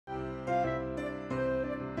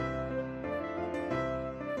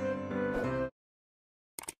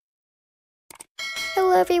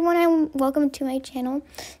Hello everyone and welcome to my channel.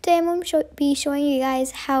 Today I'm going to be showing you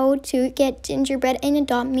guys how to get gingerbread in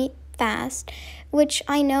AdoptMe fast, which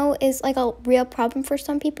I know is like a real problem for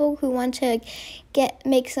some people who want to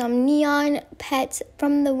make some neon pets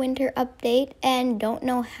from the winter update and don't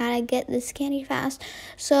know how to get this candy fast.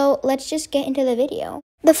 So let's just get into the video.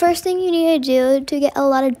 The first thing you need to do to get a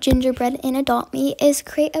lot of gingerbread in AdoptMe is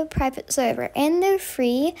create a private server, and they're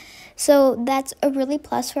free, so that's a really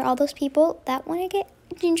plus for all those people that want to get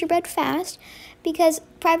gingerbread fast, because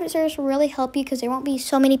private servers will really help you because there won't be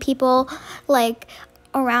so many people like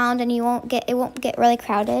around and it won't get really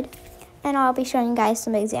crowded. And I'll be showing you guys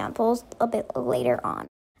some examples a bit later on.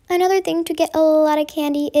 Another thing to get a lot of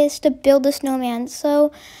candy is to build a snowman.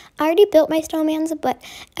 So I already built my snowmans, but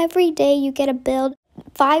every day you get to build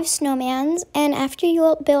 5 snowmans, and after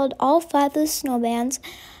you build all 5 of the snowmans,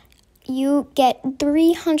 you get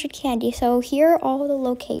 300 candy. So here are all the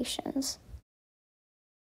locations.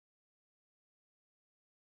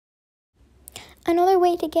 Another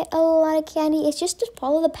way to get a lot of candy is just to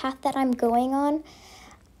follow the path that I'm going on.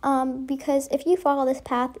 Because if you follow this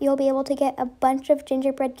path, you'll be able to get a bunch of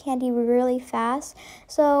gingerbread candy really fast.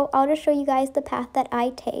 So I'll just show you guys the path that I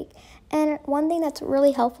take. And one thing that's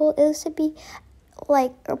really helpful is to be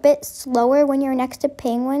like a bit slower when you're next to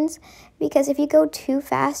penguins, because if you go too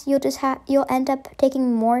fast, you'll end up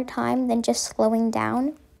taking more time than just slowing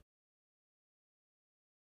down.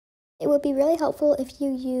 It would be really helpful if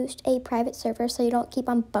you used a private server so you don't keep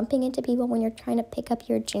on bumping into people when you're trying to pick up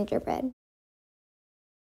your gingerbread.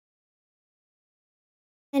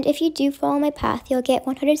 And if you do follow my path, you'll get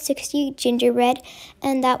 160 gingerbread,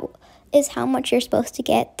 and that is how much you're supposed to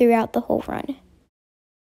get throughout the whole run.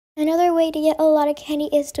 Another way to get a lot of candy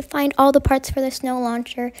is to find all the parts for the snow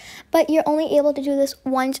launcher, but you're only able to do this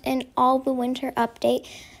once in all the winter update.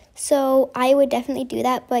 So I would definitely do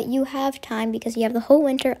that, but you have time because you have the whole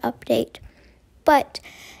winter update. But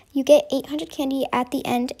you get 800 candy at the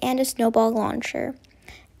end and a snowball launcher.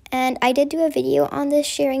 And I did do a video on this,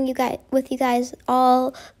 sharing with you guys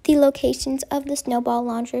all the locations of the snowball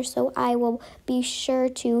launcher, so I will be sure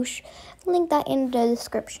to link that in the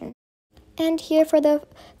description. And here for the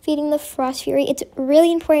feeding the Frost Fury, it's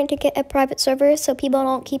really important to get a private server so people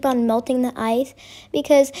don't keep on melting the ice,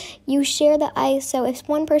 because you share the ice. So if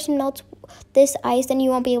one person melts this ice, then you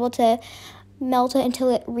won't be able to melt it until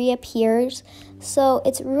it reappears. So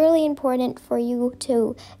it's really important for you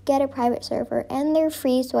to get a private server, and they're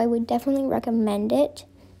free, so I would definitely recommend it.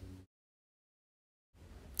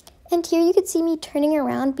 And here you can see me turning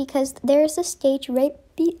around because there's a stage right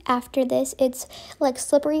after this. It's like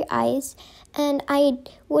slippery ice, and I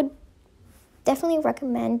would definitely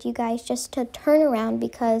recommend you guys just to turn around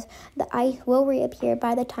because the ice will reappear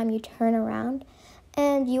by the time you turn around,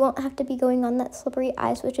 and you won't have to be going on that slippery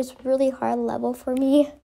ice, which is really hard level for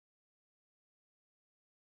me.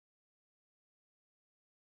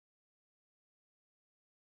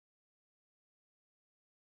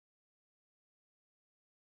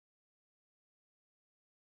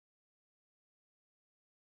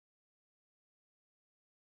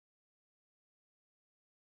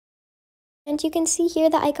 And you can see here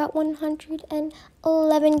that I got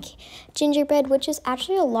 111 gingerbread, which is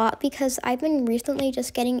actually a lot because I've been recently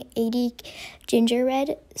just getting 80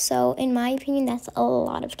 gingerbread. So in my opinion, that's a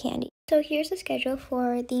lot of candy. So here's the schedule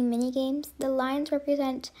for the mini games. The lines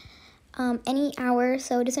represent any hour,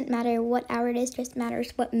 so it doesn't matter what hour it is, just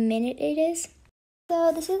matters what minute it is.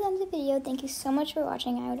 So this is the end of the video. Thank you so much for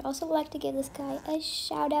watching. I would also like to give this guy a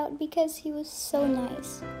shout out because he was so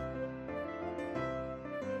nice.